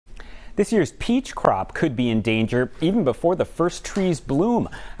This year's peach crop could be in danger even before the first trees bloom.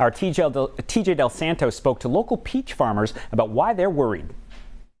 Our TJ Del Santo spoke to local peach farmers about why they're worried.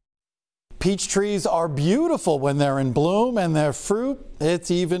 Peach trees are beautiful when they're in bloom, and their fruit,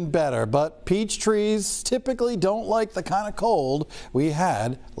 it's even better. But peach trees typically don't like the kind of cold we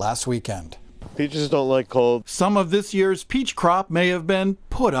had last weekend. Peaches don't like cold. Some of this year's peach crop may have been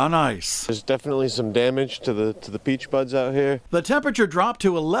put on ice. There's definitely some damage to the peach buds out here. The temperature dropped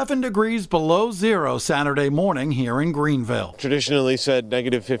to 11 degrees below zero Saturday morning here in Greenville. Traditionally said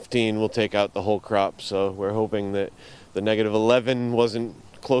 -15 will take out the whole crop, so we're hoping that the -11 wasn't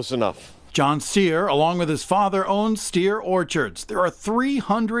close enough. John Steer, along with his father, owns Steer Orchards. There are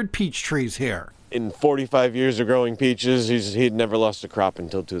 300 peach trees here. In 45 years of growing peaches, he'd never lost a crop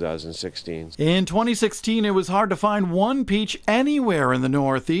until 2016. In 2016, it was hard to find one peach anywhere in the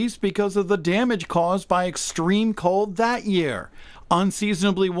Northeast because of the damage caused by extreme cold that year.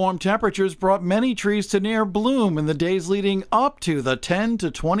 Unseasonably warm temperatures brought many trees to near bloom in the days leading up to the 10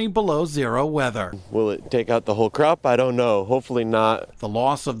 to 20 below zero weather. Will it take out the whole crop? I don't know. Hopefully not. The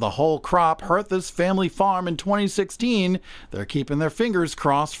loss of the whole crop hurt this family farm in 2016. They're keeping their fingers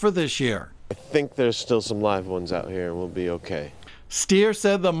crossed for this year. I think there's still some live ones out here and we'll be okay. Steer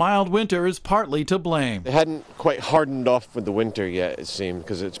said the mild winter is partly to blame. They hadn't quite hardened off with the winter yet, it seemed,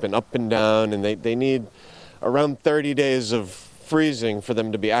 because it's been up and down, and they need around 30 days of freezing for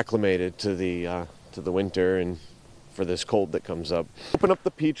them to be acclimated to the winter and for this cold that comes up. Open up the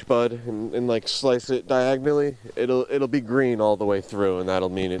peach bud and like slice it diagonally. It'll be green all the way through, and that'll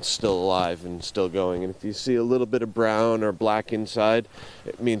mean it's still alive and still going. And if you see a little bit of brown or black inside,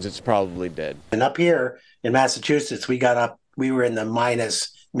 it means it's probably dead. And up here in Massachusetts, we were in the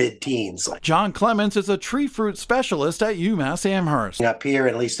minus mid-teens. John Clements is a tree fruit specialist at UMass Amherst. Up here,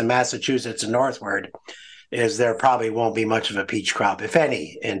 at least in Massachusetts and northward, there probably won't be much of a peach crop, if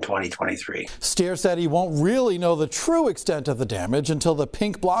any, in 2023. Steer said he won't really know the true extent of the damage until the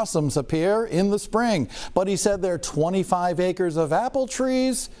pink blossoms appear in the spring. But he said their 25 acres of apple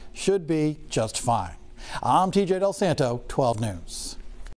trees should be just fine. I'm TJ Del Santo, 12 News.